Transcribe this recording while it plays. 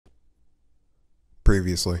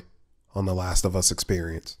Previously on the Last of Us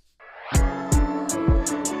experience.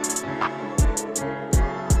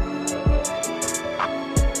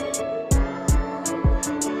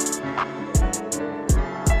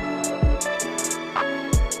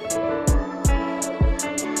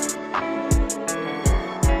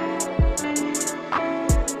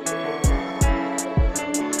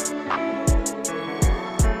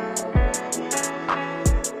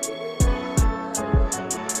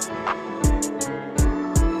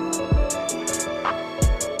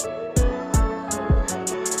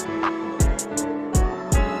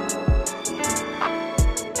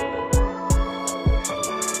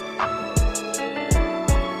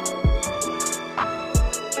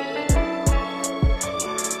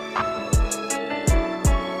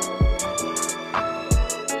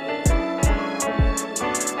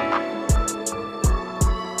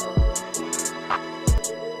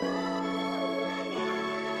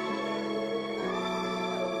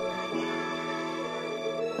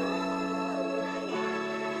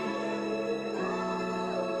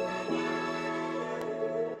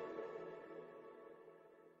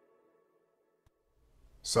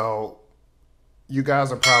 So, you guys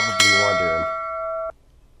are probably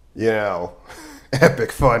wondering,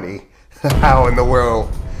 Epic Funny, how in the world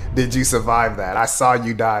did you survive that? I saw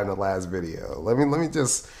you die in the last video. Let me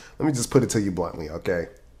just put it to you bluntly, okay?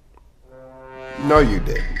 No, you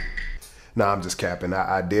didn't. No, I'm just capping.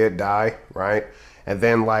 I did die, right? And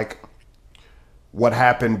then what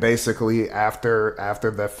happened basically after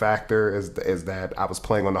that factor is that I was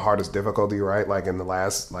playing on the hardest difficulty, right? Like in the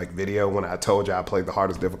last video when I told you I played the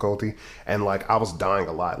hardest difficulty, and I was dying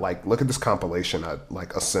a lot. Look at this compilation I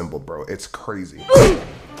assembled, bro. It's crazy.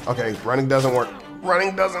 Okay, running doesn't work.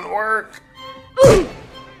 Running doesn't work.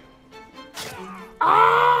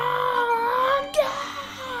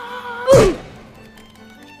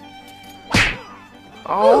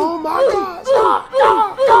 Oh my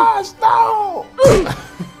gosh! No!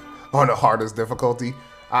 On the hardest difficulty,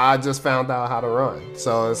 I just found out how to run,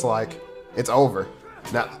 so it's it's over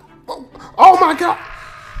now. Oh my god!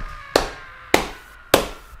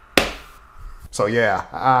 So yeah,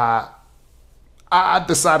 I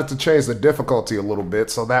decided to change the difficulty a little bit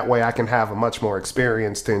so that way I can have a much more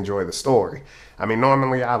experience to enjoy the story. I mean,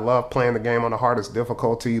 normally I love playing the game on the hardest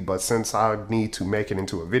difficulty, but since I need to make it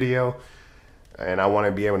into a video and I want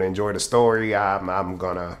to be able to enjoy the story, I'm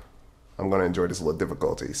gonna enjoy this little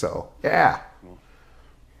difficulty. So yeah,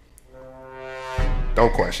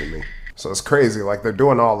 don't question me. So it's crazy, they're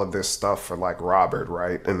doing all of this stuff for Robert,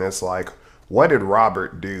 right? And it's what did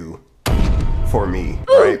Robert do for me,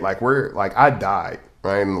 right? I died,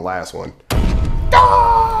 right, in the last one.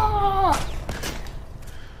 Ah!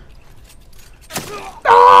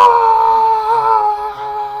 Ah!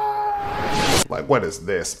 What is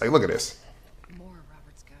this? Look at this.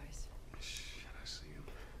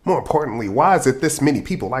 More importantly, why is it this many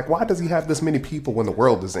people? Why does he have this many people when the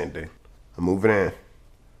world is ending? I'm moving in.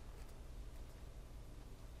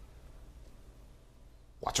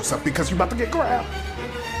 Watch yourself because you're about to get grabbed.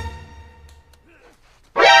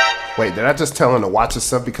 Wait, did I just tell him to watch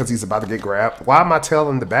himself because he's about to get grabbed? Why am I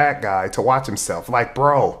telling the bad guy to watch himself?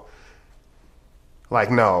 Bro.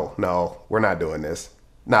 No, we're not doing this.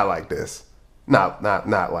 Not like this. Not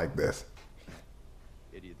like this.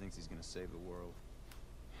 Idiot thinks he's gonna save the world.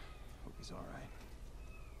 Hope he's all right.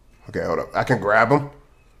 Okay, hold up. I can grab him.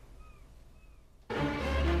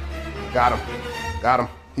 Got him. Got him.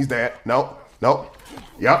 He's dead. Nope.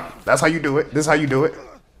 Yup. That's how you do it. This is how you do it.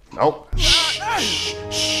 Nope. Shh.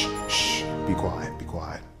 Be quiet. Be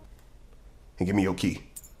quiet. And give me your key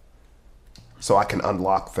so I can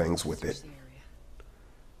unlock things with it.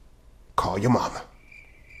 Call your mama.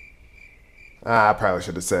 I probably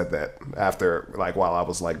should have said that after, while I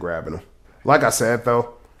was grabbing him. Like I said,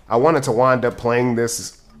 though, I wanted to wind up playing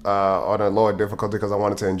this on a lower difficulty because I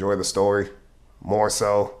wanted to enjoy the story more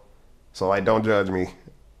so. So, don't judge me.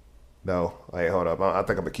 No, hold up. I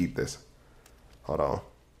think I'm gonna keep this. Hold on.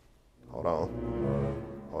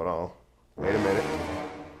 Wait a minute.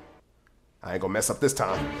 I ain't gonna mess up this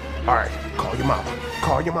time. All right, call your mama.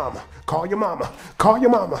 Call your mama. Call your mama. Call your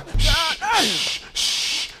mama. Shh.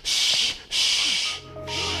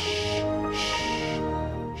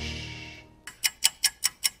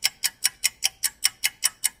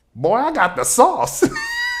 Boy, I got the sauce.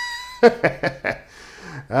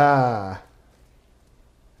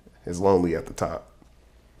 It's lonely at the top.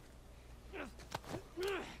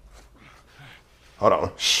 Hold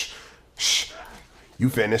on. Shh. You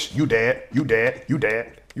finished. You dead. You dead. You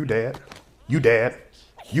dead. You dead. You dead.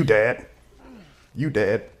 You dead. You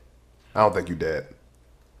dead. I don't think you dead.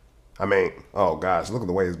 I mean, oh gosh, look at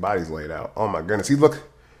the way his body's laid out. Oh my goodness, he look.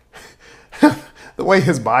 The way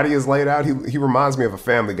his body is laid out, he reminds me of a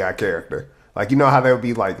Family Guy character. Like, you know how they would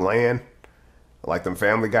be like laying, like them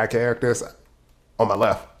Family Guy characters. On my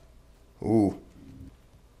left. Ooh.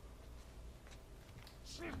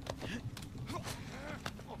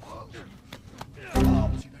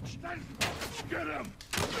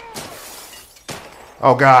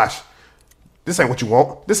 Oh gosh. This ain't what you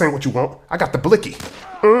want. This ain't what you want. I got the blicky.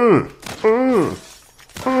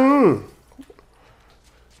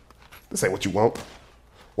 This ain't what you want.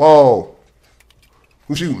 Whoa.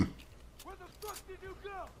 Who's shooting? Where the fuck did you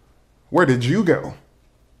go? Where did you go?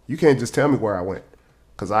 You can't just tell me where I went.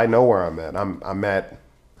 Because I know where I'm at.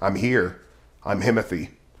 I'm here. I'm Himothy.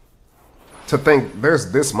 To think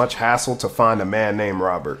there's this much hassle to find a man named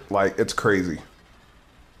Robert. Like, it's crazy.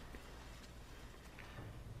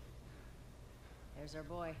 There's our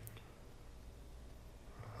boy.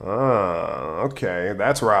 Okay.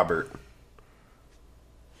 That's Robert.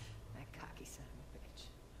 That cocky son of a bitch.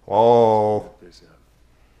 Whoa.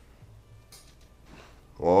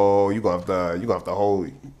 Whoa, you gonna have to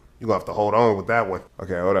hold on with that one.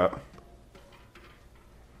 Okay, hold up.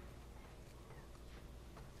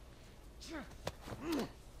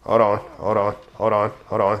 Hold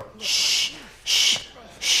on. Shh.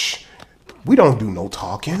 We don't do no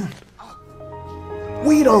talking.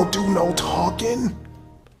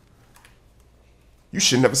 You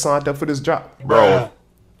should never signed up for this job, bro.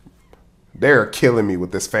 They're killing me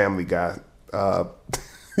with this Family Guy.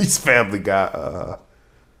 These Family Guy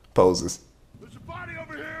poses. There's a body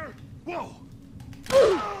over here. Whoa.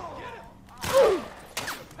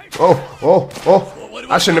 Oh.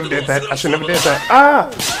 I should never did that.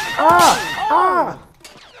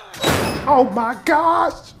 Oh my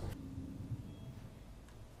gosh.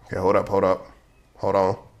 Okay, hold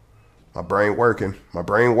on. My brain working,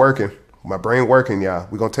 y'all.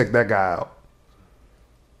 We're gonna take that guy out.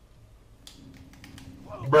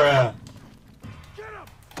 Bruh. Get him.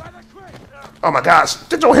 By the crate. Oh my gosh,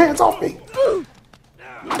 get your hands off me.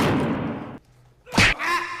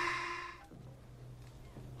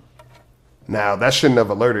 Now, that shouldn't have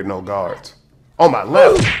alerted no guards. On my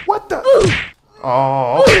left. What the?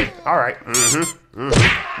 Oh, okay. All right.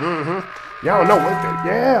 Y'all know what the,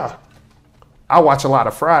 yeah. I watch a lot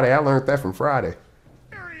of Friday. I learned that from Friday.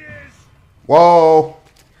 There he is. Whoa.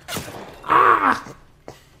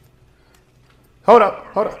 Hold up.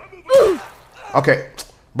 Okay.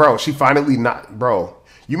 Bro, she finally not, bro.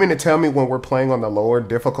 You mean to tell me when we're playing on the lower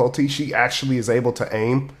difficulty, she actually is able to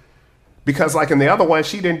aim? Because like in the other one,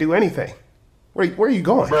 she didn't do anything. Where are you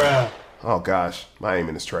going? Bruh. Oh gosh, my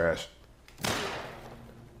aiming is trash.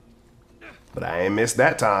 But I ain't missed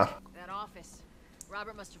that time. That office.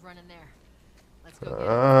 Robert must have run in there. Let's go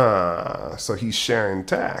get him. So he's sharing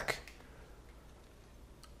tack.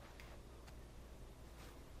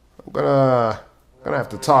 I'm gonna have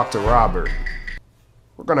to talk to Robert.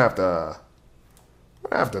 We're gonna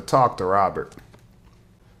have to talk to Robert.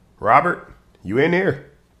 Robert, you in here?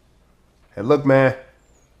 Hey, look, man.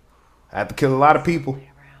 I had to kill a lot of people.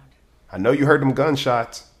 I know you heard them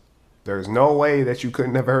gunshots. There's no way that you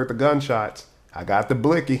couldn't have heard the gunshots. I got the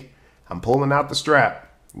blicky. I'm pulling out the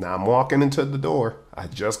strap. Now I'm walking into the door. I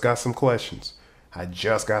just got some questions. It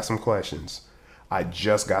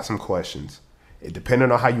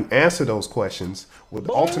depending on how you answer those questions would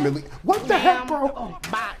ultimately... What the heck, bro?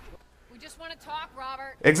 We just want to talk,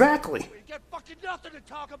 Robert. Exactly. We got fucking nothing to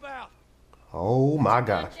talk about. Oh my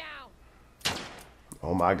gosh. Down.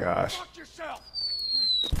 Oh my gosh. Fuck yourself.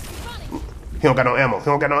 He don't got no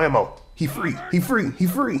ammo. He free.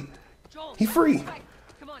 Joel, He free. right.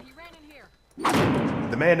 Come on, he ran in here.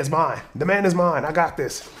 The man is mine. I got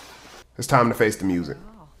this. It's time to face the music.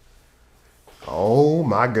 Oh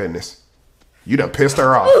my goodness. You done pissed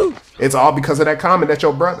her off. It's all because of that comment that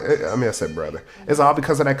your brother, I said brother. It's all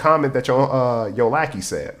because of that comment that your lackey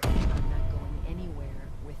said. I'm not going anywhere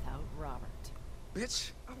without Robert.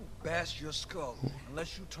 Bitch, I will bash your skull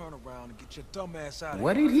unless you turn around and get your dumb ass out of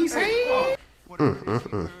What here. did he say? Whatever it is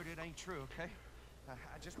you heard, it ain't true, okay?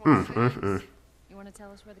 I just want to say this. You want to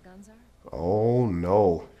tell us where the guns are? Oh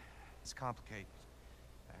no. It's complicated.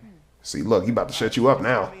 See, look, he about to shut you up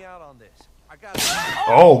now. Help me out on this. I got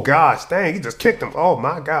Oh gosh, dang, he just kicked him. Oh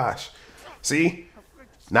my gosh. See?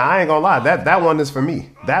 Now I ain't gonna lie, that one is for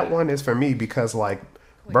me. That one is for me because like,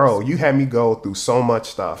 bro, you had me go through so much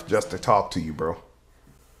stuff just to talk to you, bro.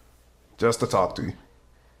 Just to talk to you.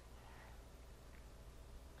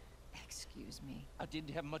 Excuse me. I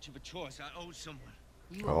didn't have much of a choice. I owed someone.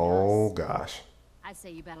 You Oh owe us. gosh. I'd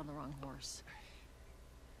say you bet on the wrong horse.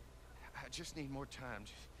 I just need more time.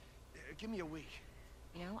 Just, give me a week.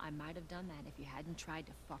 You know, I might have done that if you hadn't tried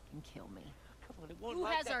to fucking kill me. Come on, it won't Who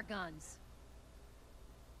like has that. our guns?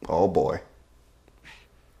 Oh boy.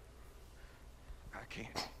 I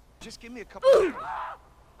can't. Just give me a couple of...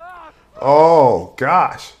 Oh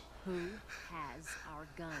gosh. Who has our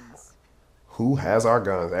guns? Who has our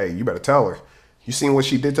guns? Hey, you better tell her. You seen what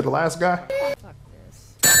she did to the last guy? Fuck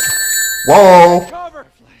this. Whoa. Cover!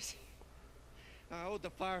 Fireflies. I owed the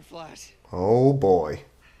Fireflies. Oh boy.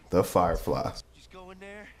 The Fireflies. Just go in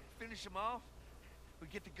there, finish them off. We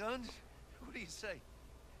get the guns. What do you say?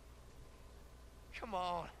 Come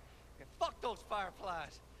on. Yeah, fuck those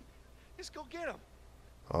Fireflies. Let's go get them.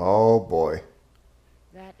 Oh boy.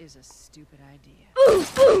 That is a stupid idea.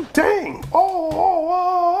 Dang.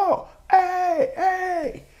 Oh. Hey.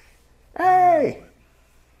 Hey. Hey.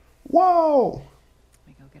 Whoa.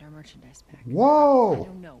 We go get our merchandise back. I Whoa.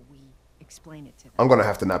 don't know. We explain it to them. I'm gonna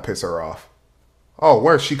have to not piss her off. Oh,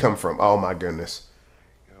 where'd she come from? Oh my goodness.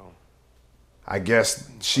 Go. I guess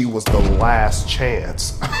she was the last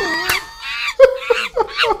chance.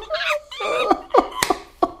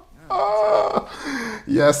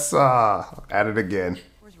 Yes, at it again.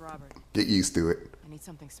 Where's Robert? Get used to it. I need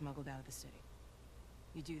something smuggled out of the city.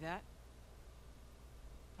 You do that,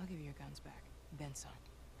 I'll give you your guns back. Then some.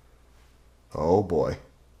 Oh boy.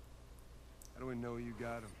 How do we know you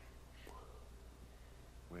got him?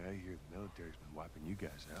 Well, I hear the military's been wiping you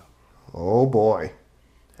guys out. Oh boy.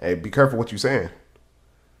 Hey, be careful what you're saying.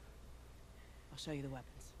 I'll show you the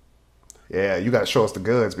weapons. Yeah, you gotta show us the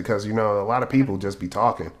goods because you know a lot of people just be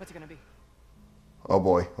talking. What's it gonna be? Oh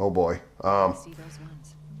boy. Oh boy. See those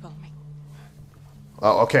guns? Follow me.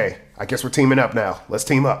 Oh, okay. I guess we're teaming up now. Let's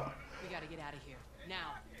team up. We gotta get out of here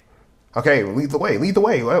now. Okay, lead the way. Lead the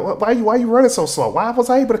way. Why are you running so slow? Why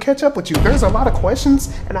was I able to catch up with you? There's a lot of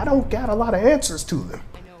questions, and I don't got a lot of answers to them.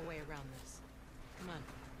 I know a way around this. Come on.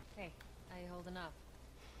 Hey, how you holding up?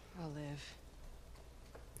 I'll live.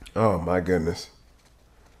 Oh my goodness.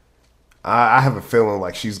 I have a feeling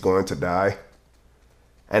like she's going to die.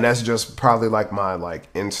 And that's just probably like my like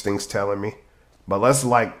instincts telling me. But let's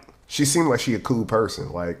like, she seemed like she a cool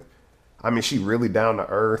person. Like, I mean, she really down to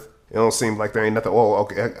earth. It don't seem like there ain't nothing. Oh,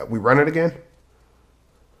 okay. We running again?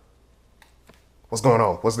 What's going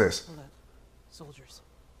on? What's this? Hold up. Soldiers.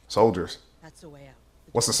 Soldiers. That's the way out.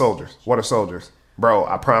 What's the soldiers? What are soldiers? Bro,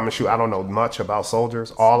 I promise you, I don't know much about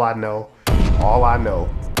soldiers. All I know. Let's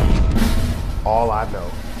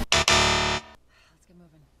get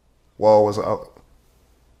moving. Whoa, was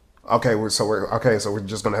okay. So we're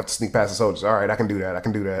just gonna have to sneak past the soldiers. All right, I can do that.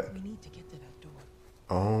 We need to get to that door.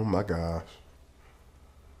 Oh my gosh.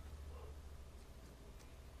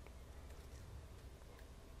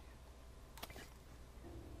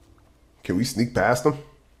 Can we sneak past them?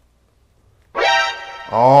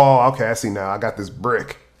 Oh, okay. I see now. I got this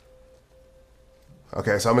brick.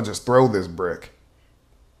 Okay, so I'm gonna just throw this brick.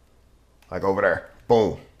 Like over there.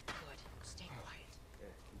 Boom. Good. Stay quiet.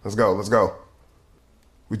 Let's go. Let's go.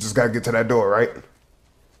 We just gotta get to that door, right?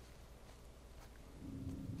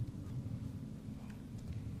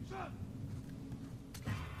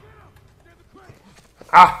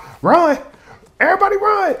 Ah, run! Everybody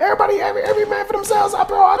run! Every man for themselves.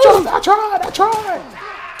 Bro, I tried.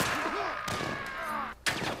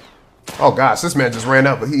 Oh gosh, this man just ran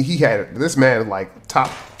up. He had this man like top,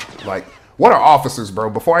 like what are officers, bro?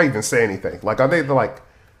 Before I even say anything, like are they like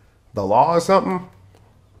the law or something?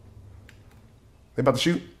 They about to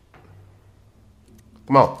shoot?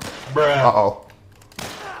 Come on. Bruh. Uh-oh.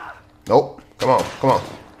 Nope. Come on.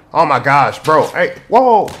 Oh my gosh, bro. Hey,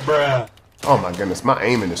 whoa. Bruh. Oh my goodness, my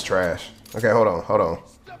aiming is trash. Okay, hold on.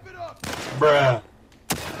 Bruh.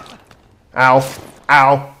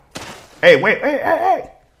 Ow. Hey, wait,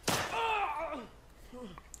 hey.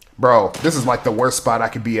 Bro, this is like the worst spot I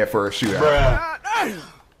could be at for a shootout. Bruh.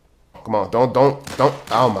 Come on, don't.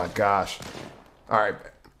 Oh my gosh. All right.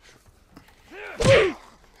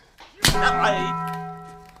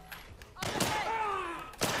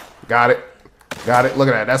 Got it. Look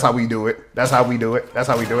at that. That's how we do it.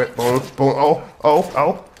 Boom.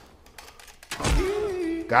 Oh.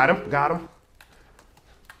 Got him.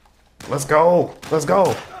 Let's go.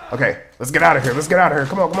 Okay, let's get out of here.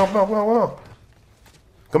 Come on.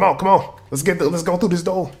 Let's go through this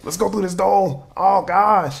door. Oh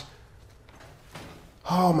gosh.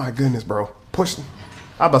 Oh my goodness, bro. Push.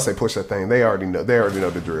 I'm about to say push that thing. They already know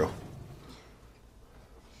the drill.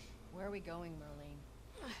 Where are we going, Merlene?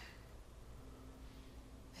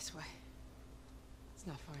 This way. It's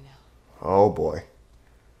not far now. Oh boy.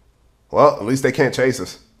 Well, at least they can't chase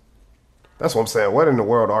us. That's what I'm saying. What in the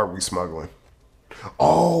world are we smuggling?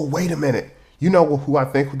 Oh, wait a minute. You know who I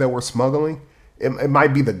think that we're smuggling? It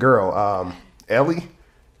might be the girl, Ellie.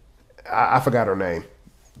 I forgot her name.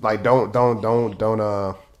 Like, don't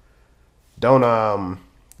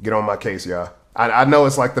get on my case, y'all. I know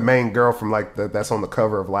it's like the main girl from like that's on the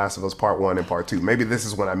cover of Last of Us Part 1 and Part 2. Maybe this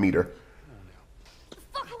is when I meet her.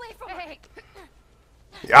 Fuck away from me!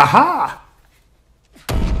 Aha!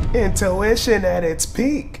 Intuition at its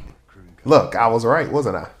peak. Look, I was right,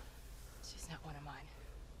 wasn't I? She's not one of mine.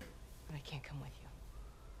 But I can't come with you.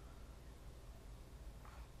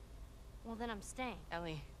 Well, then I'm staying.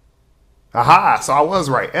 Ellie, Aha! So I was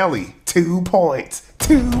right. Ellie, 2 points.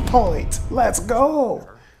 2 points. Let's go.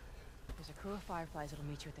 there's a crew of Fireflies that'll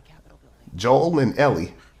meet you at the Capitol building. Joel and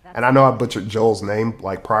Ellie. And I know I butchered Joel's name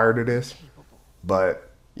like prior to this, Capable.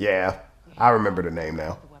 but yeah, I remember the name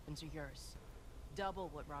now. The weapons are yours. Double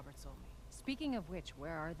what Robert sold me. Speaking of which,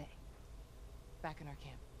 where are they? Back in our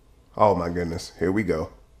camp. Oh my goodness. Here we go.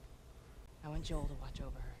 I want Joel to watch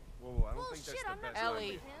over her. Whoa, I don't think Bullshit, that's the I'm not best going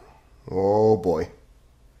Ellie. with him. Oh boy.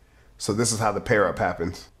 So this is how the pair up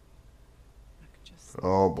happens. Just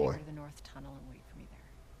Oh take boy. her to the North Tunnel and wait for me there.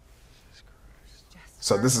 Just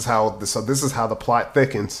So this is how the plot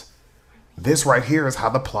thickens. This right here is how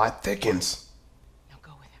the plot thickens. Now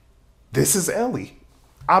go with him. This is Ellie.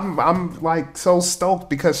 I'm like so stoked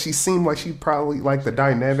because she seemed like she probably like the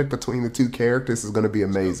dynamic between the two characters is gonna be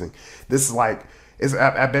amazing. This is like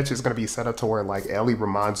I bet you it's gonna be set up to where like Ellie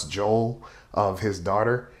reminds Joel of his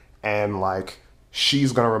daughter and like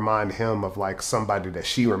she's gonna remind him of like somebody that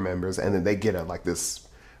she remembers and then they get a like this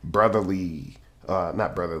brotherly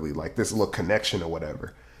not brotherly, like this little connection or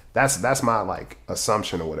whatever. That's my like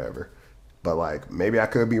assumption or whatever. But like maybe I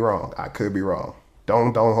could be wrong. I could be wrong.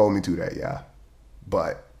 Don't hold me to that, yeah.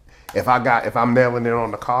 But if I'm nailing it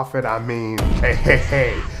on the coffin, I mean,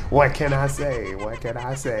 hey, what can I say? What can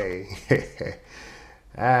I say?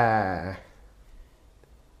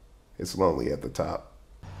 It's lonely at the top.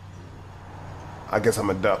 I guess I'm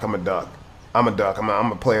a duck. I'm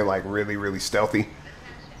gonna play it like really, really stealthy.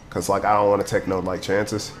 Cause like I don't want to take no like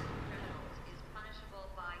chances.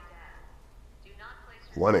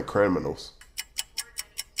 Wanted criminals.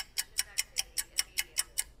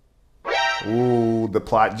 Ooh, the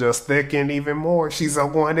plot just thickened even more. She's a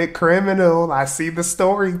wanted criminal. I see the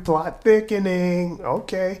story plot thickening.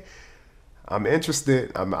 Okay. I'm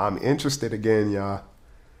interested. I'm interested again, y'all.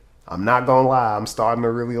 I'm not gonna lie. I'm starting to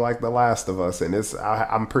really like The Last of Us, and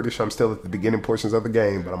I'm pretty sure I'm still at the beginning portions of the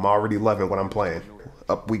game, but I'm already loving what I'm playing.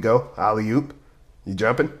 Up we go. Alley-oop. You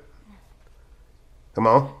jumping? Come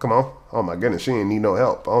on, come on. Oh my goodness, she ain't need no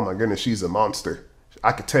help. Oh my goodness, she's a monster.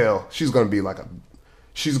 I could tell she's gonna be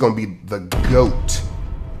the GOAT.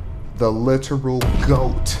 The literal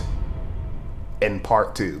GOAT in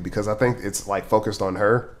part 2. Because I think it's like focused on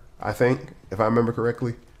her, I think, if I remember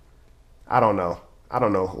correctly. I don't know. I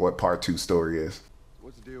don't know what part 2 story is.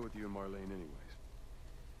 What's the deal with you and Marlene anyways?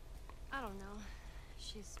 I don't know.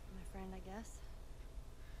 She's my friend, I guess.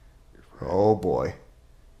 Your friend? Oh boy.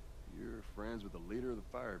 You're friends with the leader of the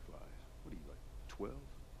Fireflies. What are you, like, 12?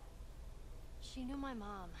 She knew my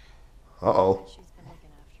mom. Uh-oh. She's been looking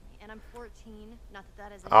after me. And I'm 14. Not that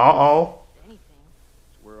that is Uh-oh. anything.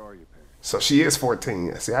 So where are your parents? So she is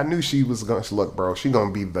 14. See, I knew she was going to look, bro. She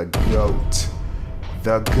going to be the GOAT.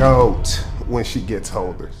 The GOAT when she gets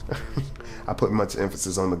older. I put much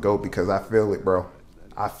emphasis on the GOAT because I feel it, bro.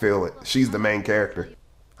 I feel it. She's the main character.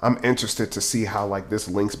 I'm interested to see how like this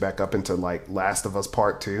links back up into like Last of Us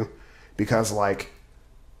Part 2 because like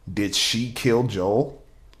did she kill Joel?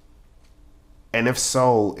 And if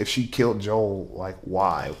so, if she killed Joel, like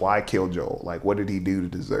why? Why kill Joel? Like what did he do to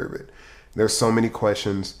deserve it? There's so many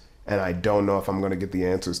questions and I don't know if I'm going to get the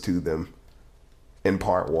answers to them in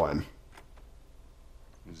part 1.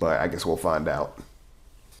 But I guess we'll find out.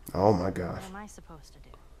 Oh my gosh. What am I supposed to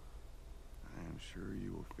do? I am sure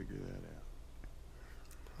you will figure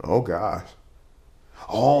that out. Oh gosh.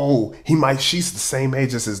 Oh, she's the same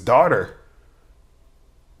age as his daughter.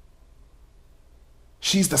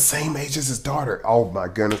 She's the same age as his daughter. Oh my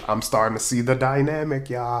goodness. I'm starting to see the dynamic,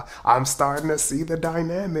 y'all. I'm starting to see the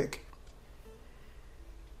dynamic.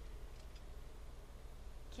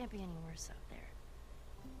 Can't be any worse out there.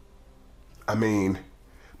 I mean,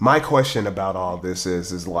 my question about all this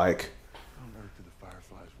is like, How on earth did the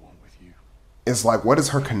Fireflies want with you? it's like, what is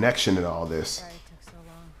her connection in all this? Sorry it took so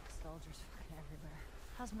long. Soldiers fucking everywhere.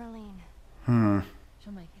 How's Marlene?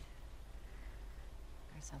 she'll make it.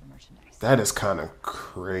 I saw the merchandise. That is kind of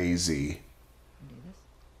crazy. You do this?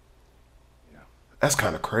 Yeah. That's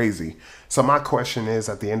kind of crazy. So my question is,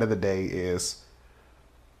 at the end of the day, is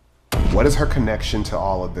what is her connection to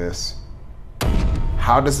all of this?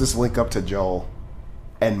 How does this link up to Joel?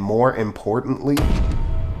 And more importantly,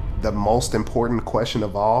 the most important question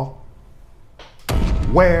of all,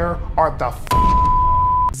 Where are the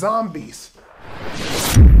zombies?